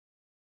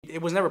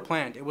it was never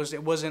planned. It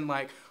wasn't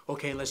like,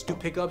 okay, let's do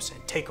pickups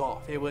and take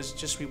off. It was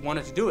just, we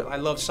wanted to do it. I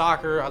love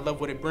soccer. I love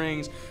what it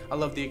brings. I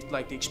love the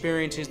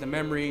experiences, the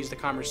memories, the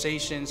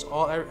conversations,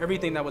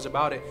 everything that was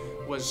about it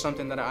was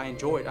something that I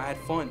enjoyed. I had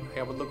fun.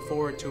 I would look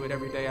forward to it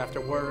every day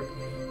after work,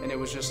 and it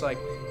was just like,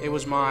 it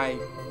was my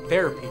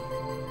therapy.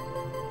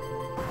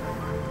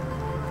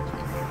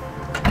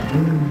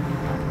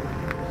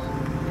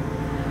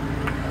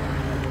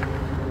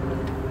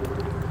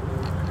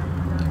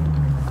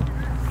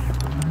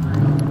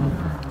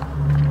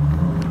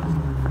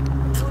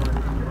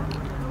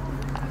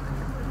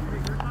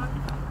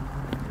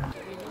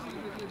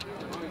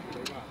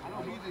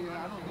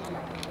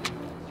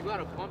 You got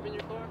a pump in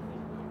your car?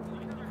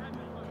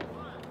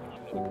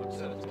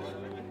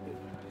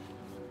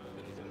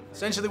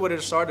 Essentially what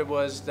it started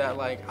was that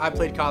I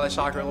played college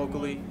soccer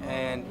locally,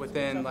 and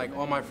within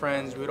all my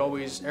friends,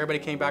 everybody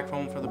came back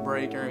home for the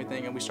break and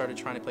everything, and we started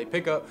trying to play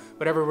pickup.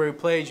 But everywhere we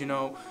played,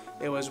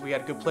 we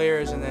had good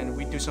players, and then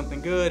we'd do something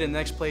good, and the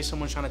next play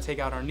someone's trying to take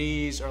out our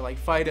knees or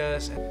fight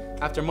us.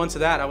 And after months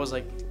of that, I was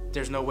like,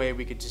 there's no way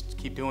we could just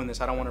keep doing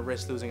this. I don't want to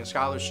risk losing a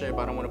scholarship.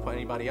 I don't want to put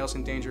anybody else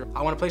in danger.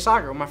 I want to play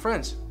soccer with my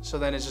friends. So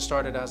then it just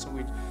started as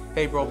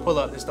hey bro, pull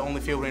up. It's the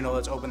only field we know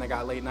that's open that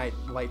got late night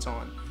lights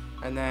on.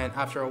 And then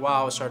after a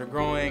while, it started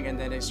growing, and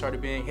then it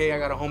started being, hey, I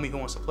got a homie who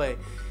wants to play.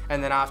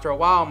 And then after a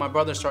while, my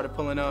brother started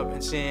pulling up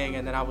and seeing,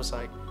 and then I was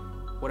like,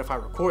 what if I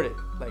record it?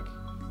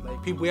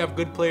 We have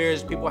good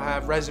players, people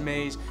have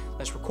resumes,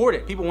 let's record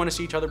it. People want to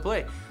see each other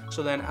play.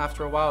 So then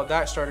after a while,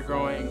 that started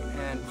growing,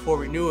 and before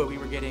we knew it, we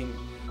were getting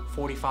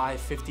 45,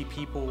 50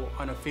 people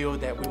on a field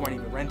that we weren't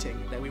even renting,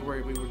 that we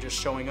were just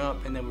showing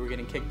up, and then we were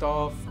getting kicked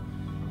off.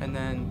 And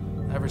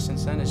then ever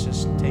since then, it's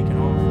just taken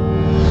off.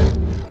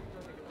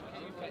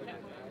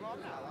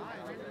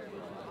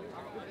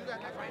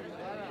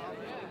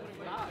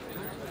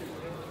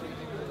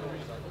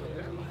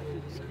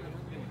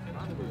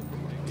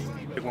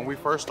 When we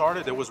first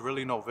started, there was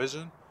really no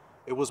vision.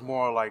 It was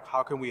more like,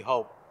 how can we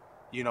help,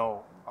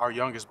 our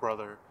youngest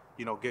brother,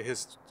 get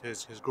his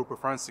group of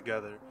friends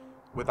together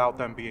without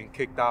them being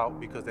kicked out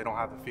because they don't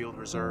have the field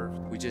reserved.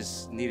 We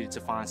just needed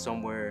to find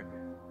somewhere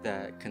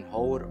that can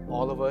hold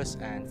all of us,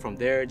 and from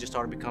there it just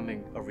started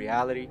becoming a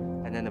reality.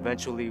 And then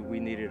eventually we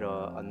needed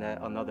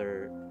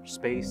another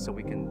space so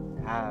we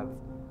can have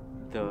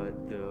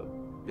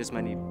this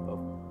many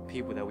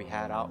people that we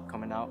had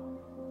coming out.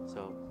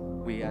 So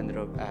we ended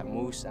up at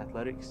Moose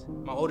Athletics.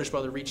 My oldest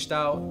brother reached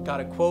out, got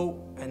a quote,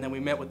 and then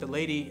we met with the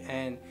lady,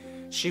 and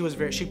she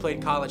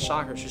played college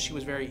soccer, so she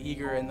was very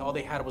eager, and all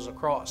they had was a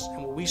cross.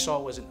 And what we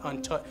saw was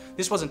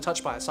this wasn't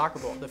touched by a soccer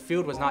ball. The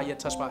field was not yet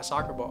touched by a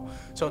soccer ball.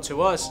 So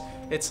to us,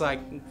 it's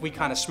like, we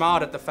kind of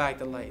smiled at the fact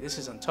that this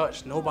is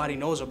untouched. Nobody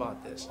knows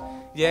about this.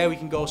 Yeah, we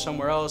can go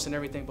somewhere else and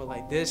everything,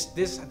 but this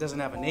doesn't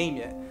have a name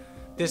yet.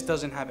 This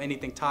doesn't have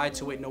anything tied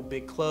to it, no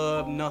big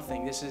club,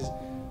 nothing. This is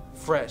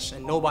fresh,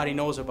 and nobody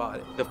knows about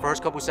it. The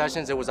first couple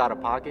sessions, it was out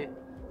of pocket,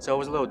 so it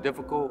was a little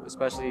difficult,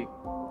 especially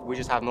we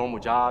just have normal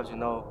jobs,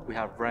 we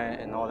have rent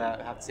and all that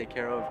we have to take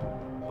care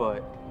of,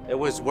 but it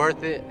was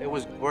worth it. It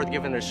was worth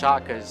giving it a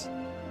shot because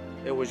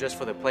it was just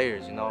for the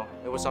players,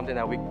 It was something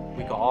that we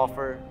could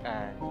offer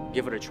and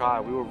give it a try.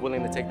 We were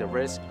willing to take the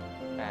risk,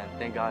 and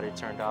thank God it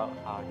turned out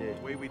how it did.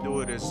 The way we do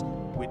it is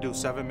we do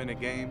 7-minute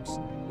games.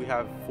 We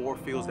have 4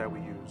 fields that we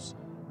use.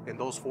 In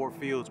those 4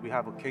 fields, we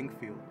have a king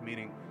field,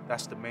 meaning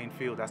that's the main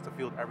field. That's the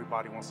field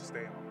everybody wants to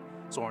stay on.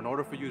 So in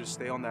order for you to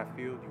stay on that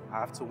field, you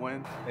have to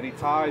win. Any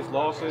ties,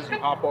 losses, you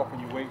hop off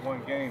and you wait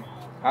 1 game.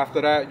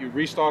 After that, you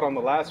restart on the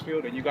last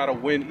field, and you got to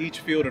win each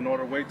field in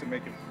order to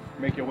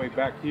make your way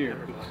back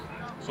here.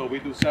 So we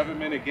do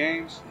 7-minute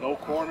games, no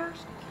corners.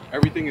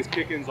 Everything is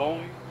kick-ins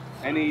only.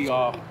 Any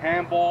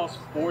handballs,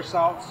 force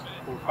outs,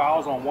 or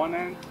fouls on one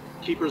end,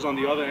 keepers on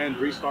the other end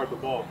restart the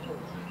ball.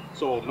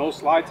 So no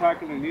slide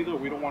tackling either.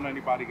 We don't want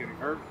anybody getting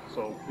hurt.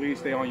 So please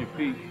stay on your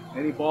feet.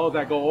 Any balls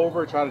that go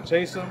over, try to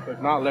chase them. If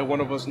not, let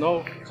one of us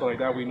know. So like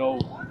that we know,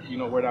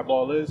 where that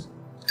ball is.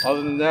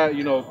 Other than that,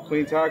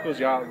 clean tackles.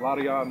 A lot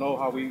of y'all know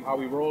how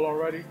we roll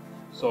already.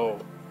 So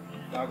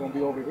not gonna be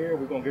over here.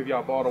 We're gonna give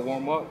y'all a ball to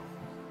warm up.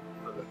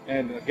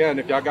 And again,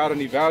 if y'all got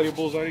any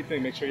valuables or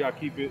anything, make sure y'all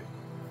keep it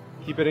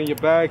in your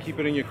bag, keep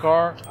it in your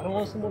car. I don't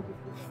want someone.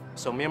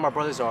 So me and my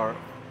brothers are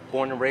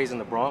born and raised in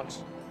the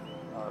Bronx.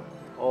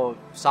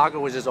 Soccer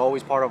was just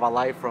always part of our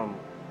life, from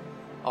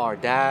our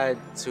dad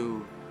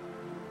to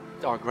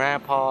our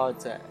grandpa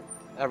to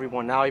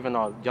everyone now, even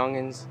our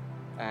youngins.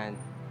 And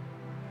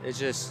it's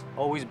just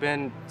always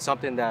been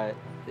something that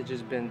it's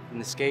just been an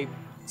escape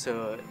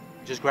to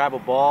just grab a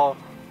ball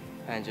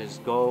and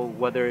just go,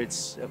 whether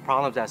it's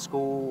problems at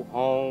school,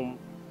 home,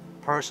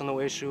 personal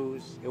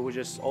issues. It was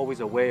just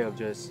always a way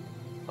of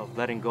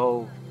letting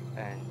go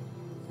and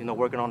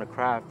working on the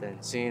craft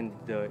and seeing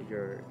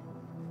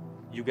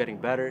you getting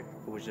better.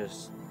 It was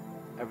just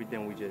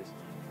everything.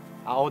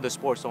 I owe the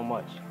sport so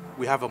much.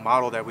 We have a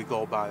model that we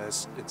go by.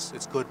 It's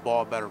good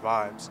ball, better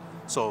vibes.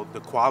 So the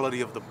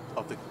quality of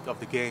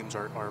the games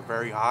are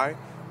very high,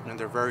 and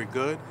they're very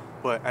good.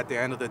 But at the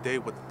end of the day,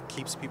 what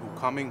keeps people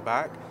coming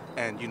back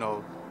and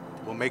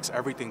what makes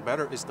everything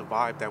better is the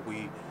vibe that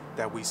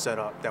we set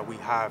up, that we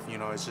have. You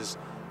know, it's just,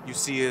 you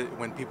see it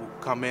when people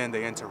come in,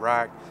 they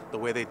interact, the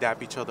way they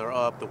dap each other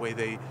up, the way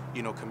they,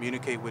 you know,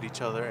 communicate with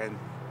each other. And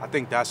I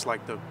think that's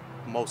like the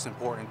most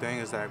important thing,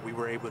 is that we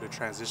were able to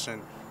transition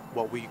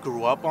what we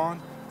grew up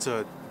on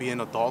to being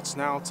adults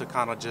now, to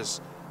kind of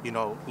just, you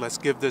know, let's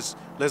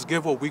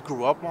give what we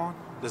grew up on,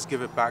 let's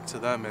give it back to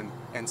them,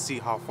 and see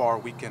how far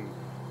we can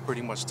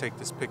pretty much take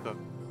this pickup.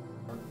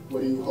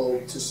 What do you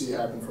hope to see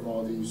happen from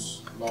all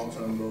these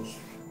long-term goals?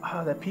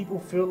 That people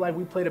feel like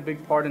we played a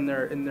big part in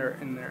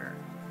their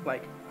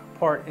like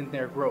part in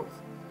their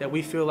growth. That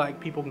we feel like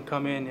people can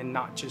come in and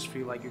not just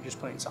feel like you're just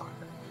playing soccer.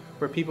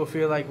 Where people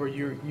feel like where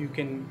you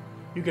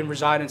can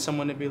reside in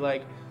someone and be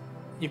like,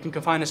 you can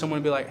confine in someone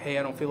and be like, hey,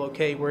 I don't feel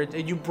okay. Where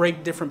you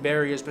break different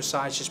barriers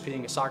besides just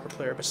being a soccer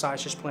player,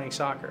 besides just playing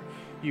soccer.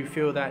 You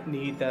feel that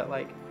need,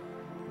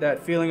 that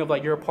feeling of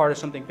like you're a part of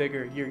something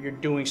bigger. You're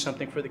doing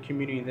something for the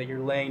community, that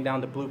you're laying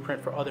down the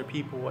blueprint for other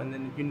people. And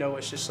then, you know,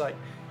 it's just like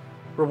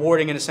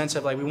rewarding in a sense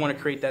of like, we want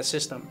to create that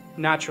system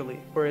naturally,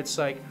 where it's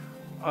like,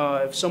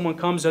 if someone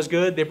comes, does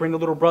good, they bring a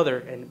little brother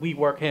and we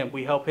work him,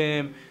 we help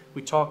him,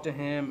 we talk to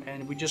him,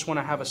 and we just want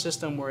to have a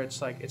system where it's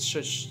like, it's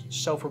just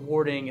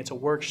self-rewarding, it's a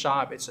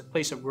workshop, it's a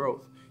place of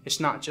growth. It's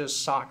not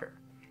just soccer.